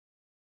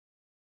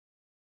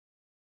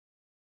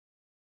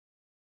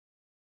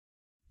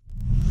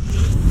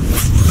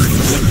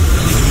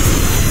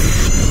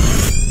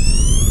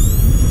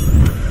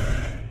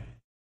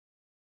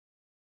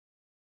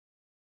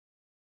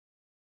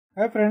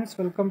Hi friends,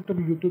 welcome to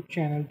my YouTube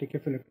channel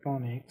TKF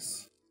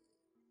Electronics.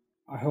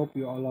 I hope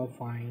you all are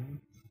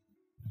fine.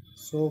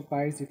 So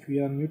guys, if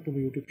you are new to my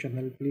YouTube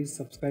channel, please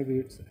subscribe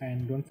it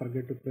and don't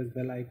forget to press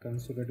bell icon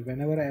so that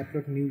whenever I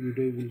upload new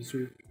video you will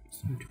receive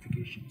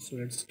notifications. So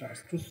let's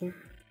start. So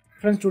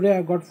friends, today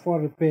I got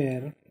for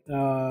repair.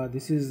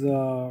 This is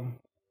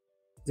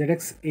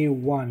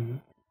ZXA1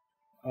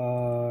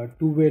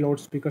 two-way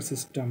loudspeaker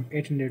system,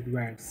 800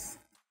 watts.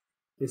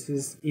 This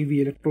is EV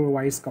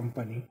Electro-Voice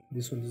company.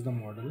 This one is the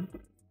model.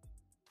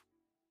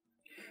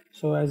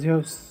 So as you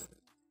have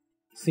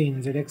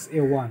seen,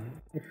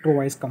 ZXA1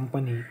 Electro-Voice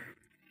company.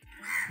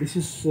 This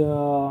is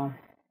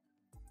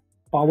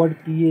powered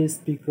PA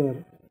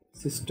speaker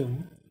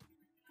system,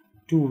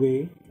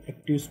 two-way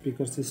active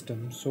speaker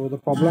system. So the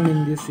problem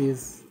in this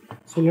is,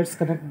 so let's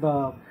connect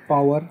the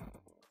power.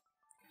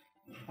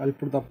 I'll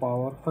put the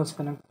power. First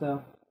connect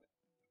the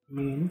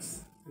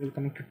mains. We'll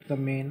connect it to the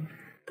main.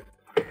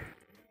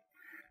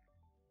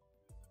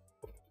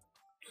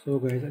 So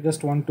guys, I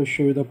just want to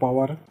show you the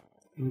power.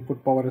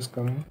 Input power is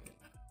coming.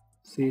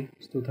 See,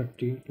 it's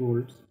 230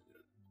 volts.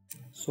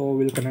 So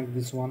we'll connect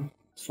this one.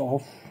 It's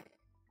off.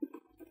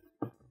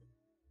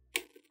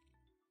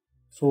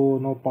 So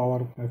no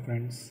power, my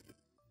friends.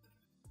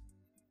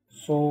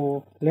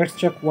 So let's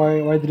check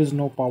why there is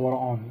no power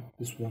on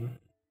this one.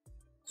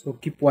 So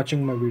keep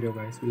watching my video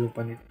guys. We'll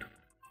open it.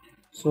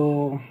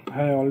 So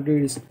I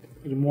already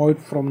removed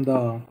it from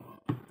the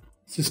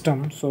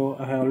system. So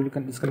I have already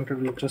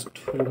disconnected. We'll just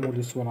remove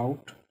this one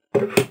out.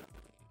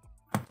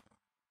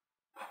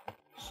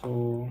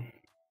 So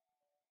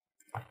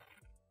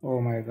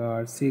oh my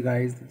god, see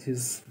guys, this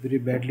is very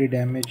badly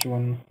damaged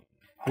one.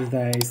 Is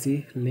the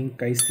IC,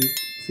 link IC.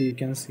 See, you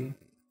can see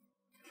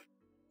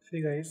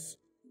guys,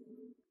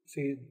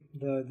 see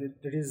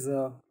that is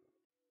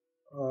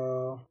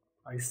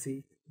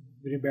IC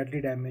very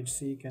badly damaged.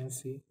 See, you can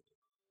see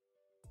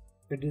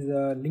that is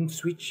a link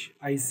switch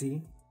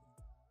IC.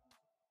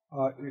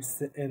 It's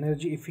the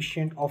energy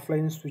efficient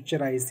offline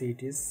switcher IC.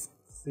 It is,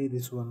 see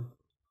this one.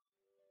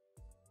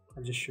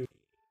 I'll just show you.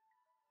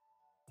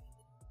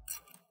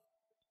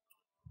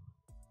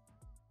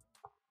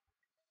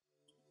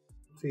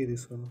 See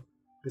this one.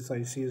 This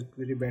IC is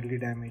very badly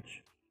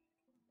damaged.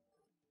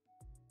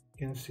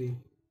 You can see.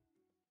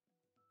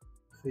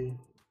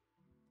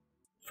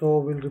 So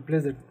we'll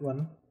replace it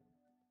one.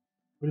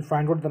 We'll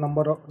find out the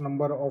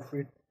number of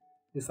it,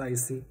 this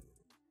IC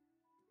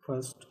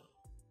first.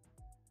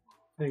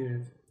 Hey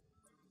guys,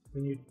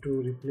 we need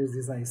to replace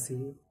this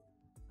IC.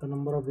 The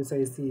number of this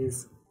IC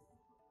is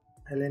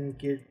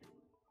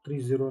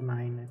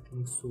LNK309, I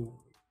think so.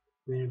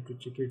 We need to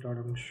check it out,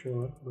 I'm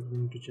sure, but we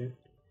need to check.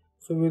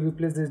 So we'll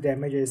replace this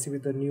damaged IC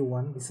with a new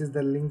one. This is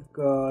the link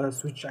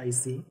switch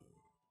IC.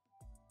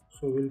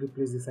 So we'll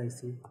replace this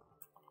IC.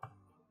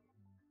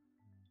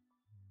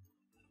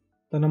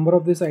 The number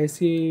of this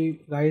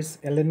IC guys,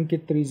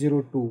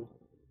 LNK302.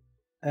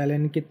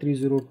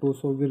 LNK302.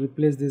 So we'll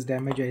replace this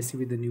damaged IC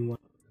with the new one.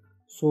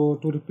 So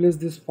to replace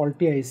this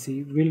faulty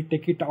IC, we'll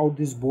take it out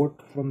this board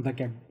from the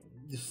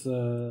this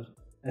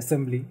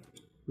assembly.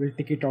 We'll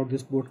take it out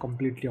this board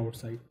completely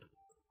outside.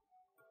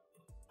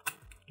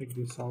 Take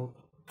this out.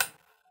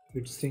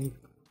 Heatsink.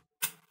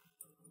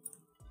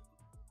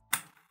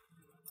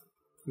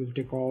 We'll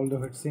take all the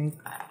heatsink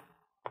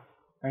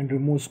and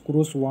remove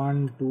screws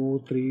 1,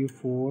 2, 3,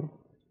 4.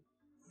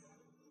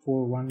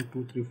 1,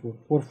 2, 3, 4.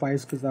 4, 5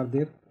 screws are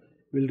there.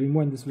 We'll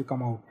remove and this will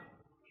come out.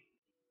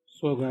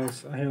 So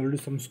guys, I have already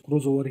some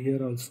screws over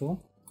here also.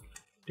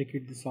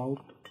 Take this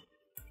out.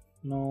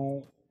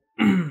 Now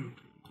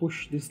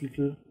push this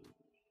little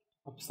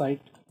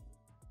upside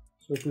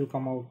so it will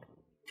come out.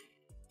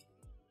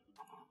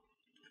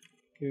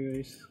 Okay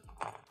guys.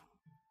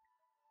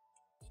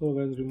 So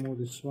guys, remove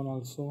this one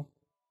also.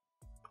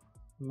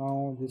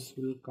 Now this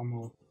will come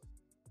out.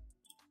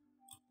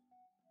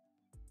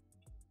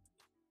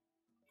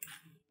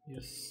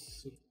 Yes.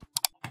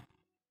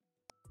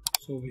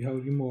 So we have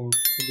removed,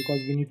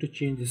 because we need to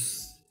change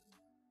this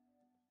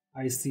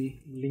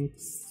IC, link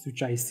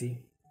switch IC.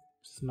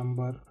 This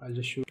number, I'll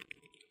just show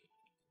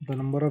the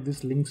number of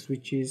this link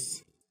switch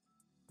is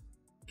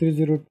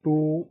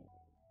 302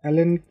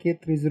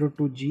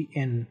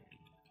 LNK302GN.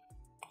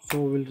 So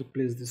we'll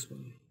replace this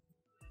one.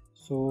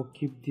 So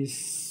keep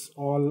this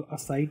all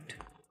aside.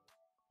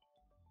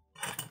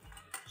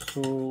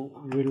 So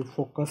we'll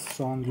focus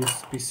on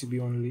this PCB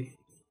only,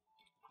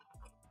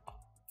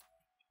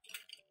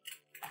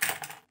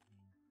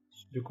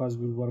 because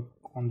we work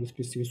on this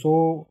PCB.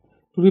 So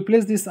to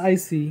replace this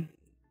IC,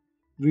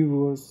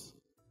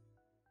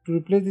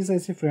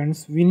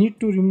 friends, we need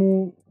to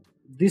remove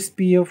this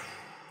PF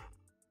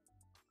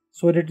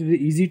so that it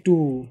is easy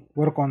to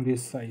work on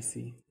this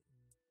IC.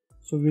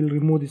 So we'll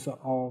remove this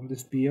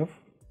this PF,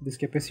 this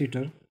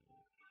capacitor.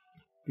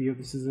 PF,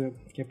 this is a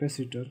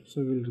capacitor.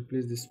 So we'll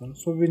replace this one.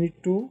 So we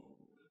need to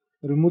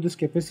remove this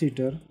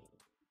capacitor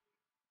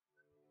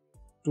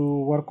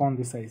to work on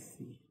this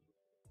IC.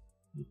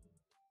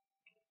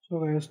 So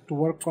guys, to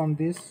work on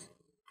this,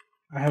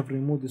 I have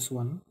removed this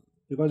one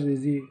because it is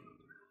easy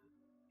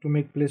to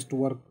make place to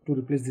work to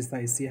replace this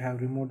IC. I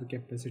have removed the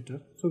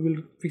capacitor, so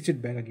we'll fix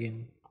it back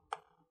again.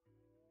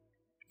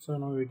 So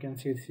now we can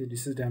see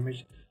this is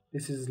damaged.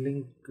 This is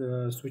link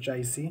switch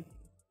IC.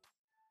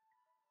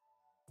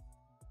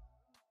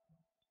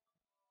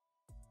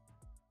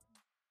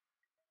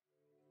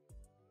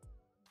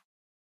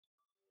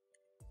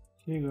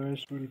 Okay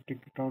guys, we'll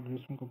take it out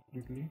this one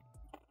completely.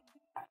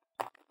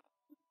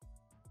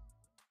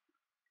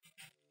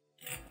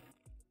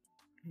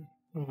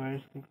 So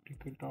guys, we'll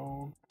take it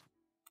out.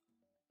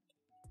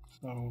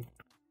 So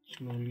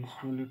slowly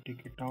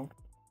take it out,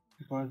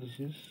 because this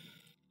is,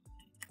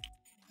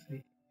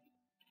 see,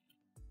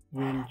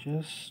 we'll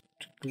just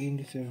clean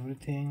this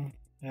everything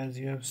as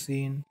you have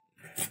seen.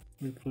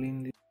 We'll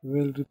clean this.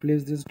 We'll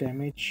replace this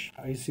damaged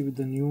IC with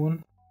the new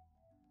one.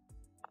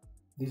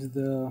 This is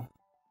the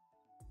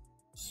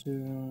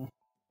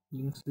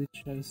link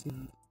switch IC.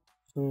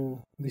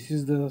 So this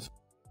is the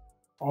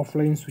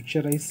offline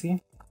switcher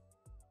IC.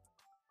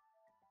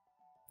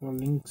 So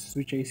link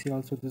switch IC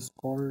also this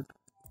called.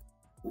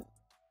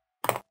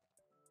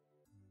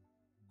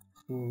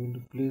 So we'll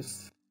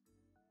replace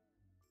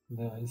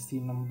the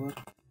IC number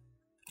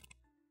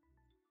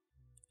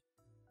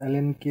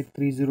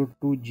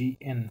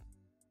LNK302GN.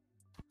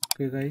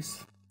 Okay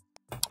guys,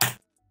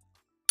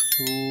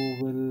 so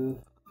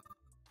we'll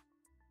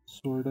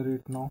solder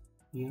it now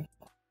here.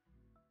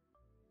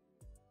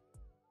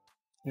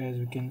 As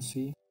you can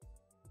see,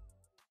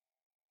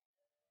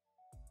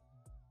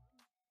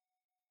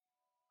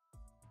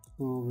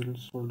 so we'll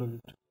solder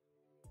it.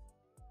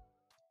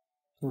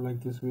 So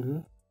like this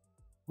we'll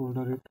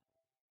solder it.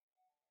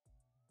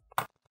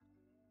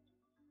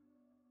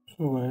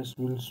 So guys,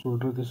 we'll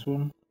solder this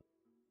one.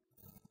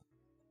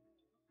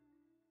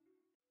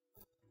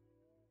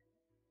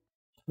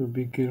 So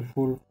be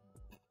careful,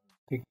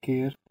 take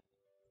care.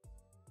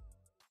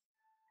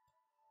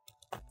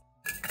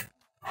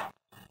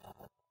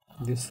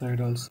 This side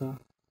also.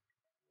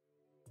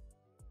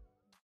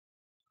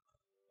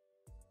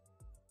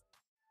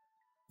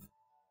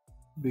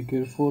 Be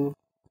careful,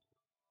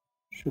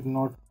 should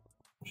not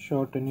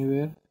short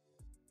anywhere.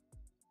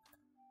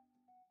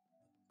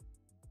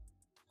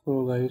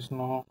 So guys,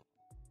 now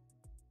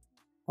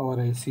our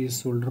IC is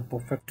soldered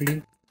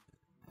perfectly.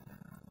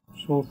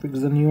 So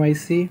fix the new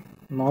IC.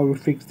 Now we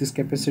fix this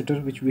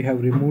capacitor which we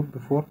have removed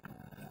before,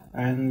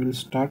 and we'll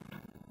start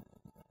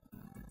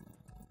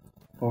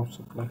power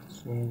supply.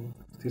 So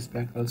this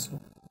back also.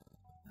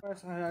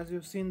 As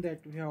you've seen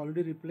that we have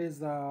already replaced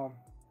the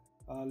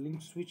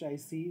link switch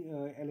IC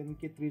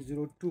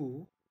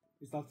LNK302.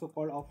 It's also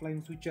called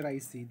offline switcher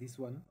IC, this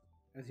one,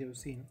 as you have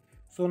seen.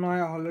 So now I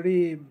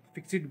already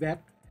fixed it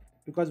back,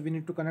 because we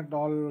need to connect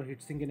all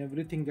heatsink and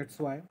everything. That's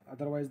why,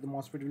 otherwise the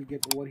MOSFET will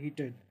get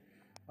overheated.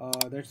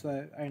 That's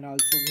why. And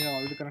also we have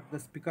already connected the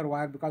speaker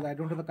wire, because I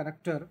don't have the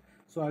connector,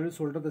 so I will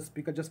solder the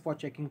speaker just for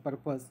checking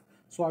purpose.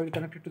 So I will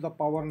connect it to the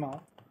power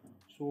now.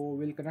 So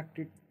we'll connect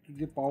it to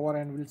the power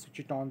and we'll switch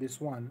it on this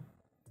one.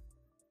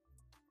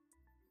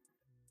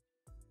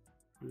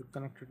 We'll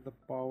connect it to the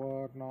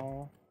power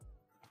now.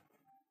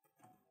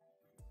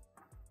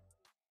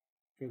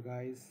 Okay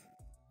guys,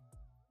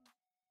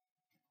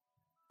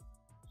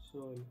 so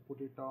I'll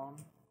put it on.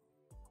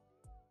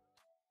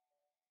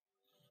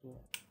 So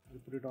I'll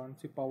put it on.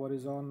 See, power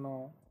is on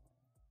now.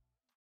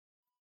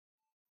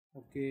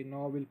 Okay,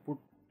 now we'll put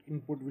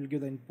input. We'll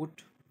give the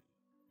input.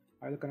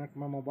 I will connect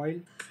my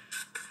mobile.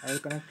 I will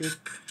connect it.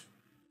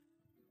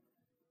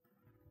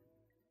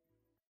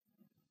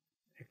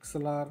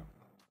 XLR.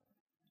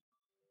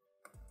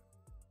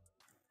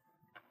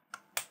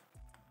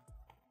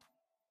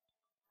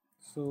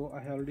 So I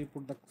have already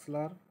put the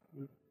XLR.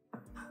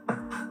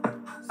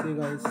 See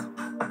guys.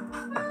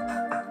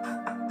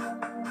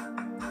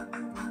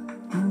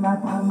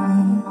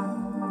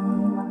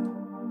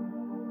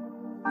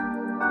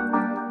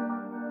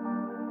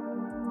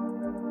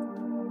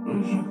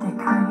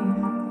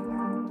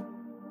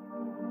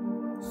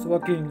 It's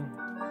working.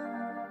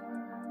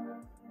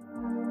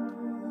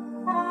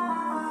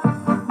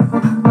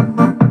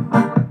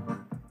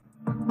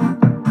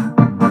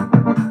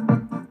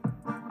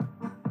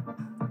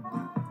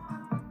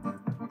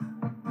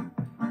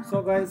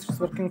 So guys, it's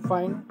working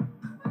fine.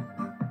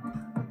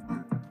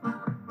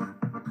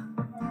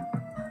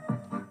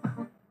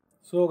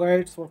 So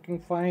guys, it's working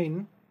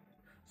fine.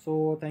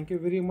 So thank you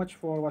very much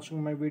for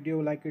watching my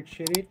video. Like it,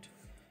 share it,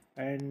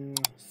 and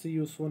see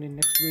you soon in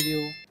next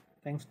video.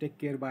 Thanks, take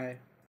care, bye.